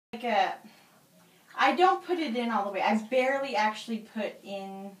I don't put it in all the way. I barely actually put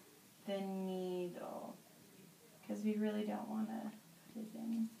in the needle because we really don't want to put it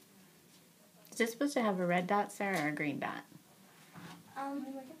in. Is this supposed to have a red dot, Sarah, or a green dot?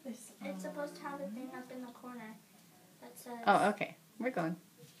 Look at this. It's supposed to have a thing up in the corner that says... Oh, okay. We're going.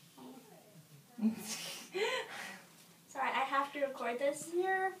 Sorry, I have to record this.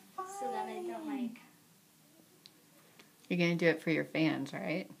 You're fine. So that I don't like... You're going to do it for your fans,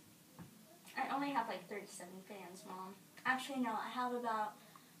 right? I only have like 37 fans, Mom. Actually, no, I have about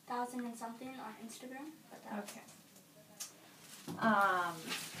 1,000 and something on Instagram. But that's... Okay.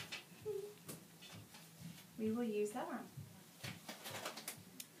 We will use that one.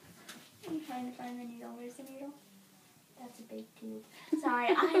 I'm trying to find the needle. Where's the needle? That's a big tube. Sorry,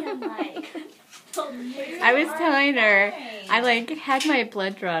 I am like... I was telling her I had my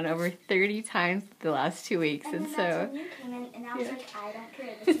blood drawn over 30 times the last 2 weeks, and so that's when you came in, and I was like, I don't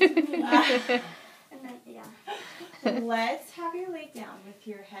care. This is me. And then Let's have you lay down with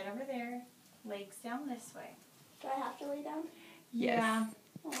your head over there, legs down this way. Do I have to lay down? Yeah.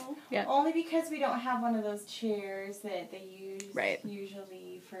 Oh. Yeah. Only because we don't have one of those chairs that they use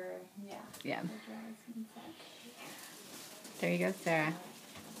usually for Yeah. for drugs and such. There you go, Sarah.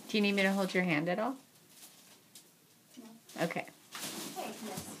 Do you need me to hold your hand at all? No. Okay. Okay,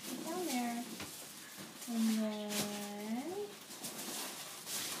 miss. Down there. And then...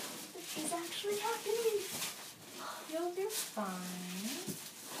 This is actually happening. You'll do fine.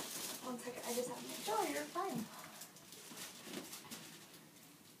 1 second, I just have to make sure. Oh, you're fine.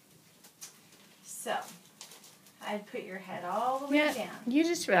 So, I'd put your head all the way down. You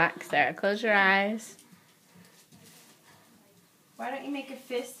just relax, Sarah. Close your eyes. Why don't you make a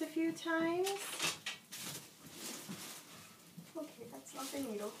fist a few times? Okay, that's not the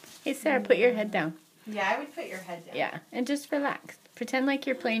needle. Hey, Sarah, put your head down. Yeah, I would put your head down. Yeah, and just relax. Pretend like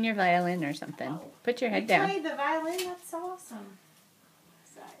you're playing your violin or something. Put your head You down. play the violin? That's awesome.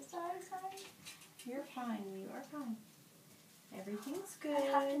 Sorry. You're fine. You are fine. Everything's good.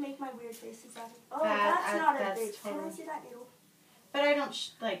 I have to make my weird faces out of... Oh, That's not that's a big... totally... Can I see that needle? But I don't,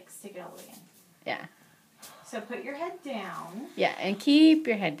 stick it all the way in. Yeah. So put your head down. Yeah, and keep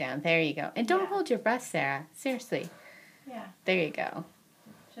your head down. There you go. And don't Yeah. hold your breath, Sarah. Seriously. Yeah. There you go.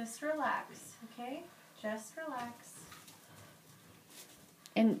 Just relax, okay? Just relax.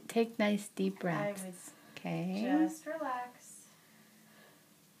 And take nice deep I breaths. would Okay. just relax.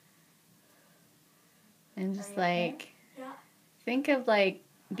 And just okay? Yeah. think of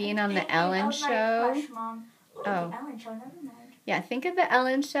being on the That Ellen was my show. crush, Mom. Ooh, Oh. The Ellen show, never mind. Yeah, think of the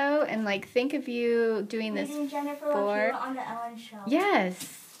Ellen show and think of you doing this Meeting Jennifer for... Lopez on the Ellen show.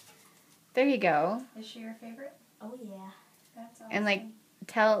 Yes. There you go. Is she your favorite? Oh yeah. That's awesome.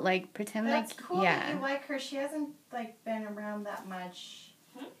 And pretend That's cool yeah. that you like her. She hasn't been around that much.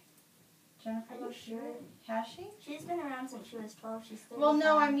 Jennifer Are you Lopez? sure? Has she? She's been around since she was 12. She's 35. Well,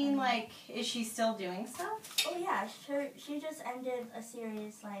 no, I mean is she still doing stuff? Oh yeah, she just ended a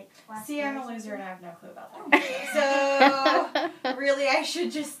series last See, year. I'm or a loser something. and I have no clue about Oh, that. So really, I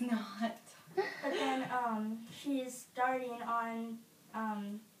should just not. But then she's starting on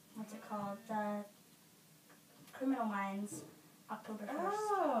what's it called? The Criminal Minds, October 1st.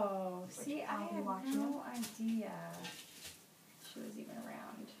 Oh, see, I I'll be had watching. no idea she was even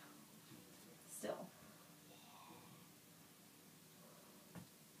around. Still.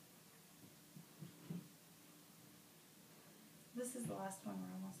 This is the last one.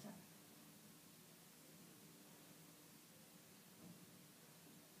 We're almost done.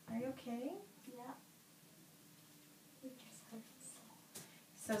 Are you okay? Yeah. It just hurts.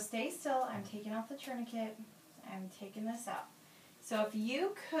 So stay still. I'm taking off the tourniquet. I'm taking this out. So if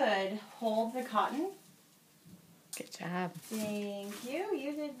you could hold the cotton. Good job. Thank you.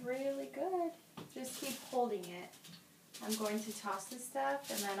 You did really good. Just keep holding it. I'm going to toss this stuff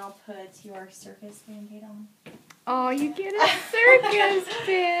and then I'll put your circus Band-Aid on. Oh, you get a circus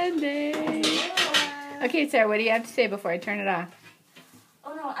Band-Aid. Okay, Sarah, what do you have to say before I turn it off?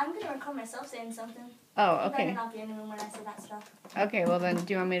 Oh no, I'm gonna record myself saying something. Oh, You better okay. not be in the room when I say that stuff. Okay, well then,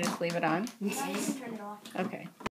 do you want me to just leave it on? Now you can turn it off. Okay.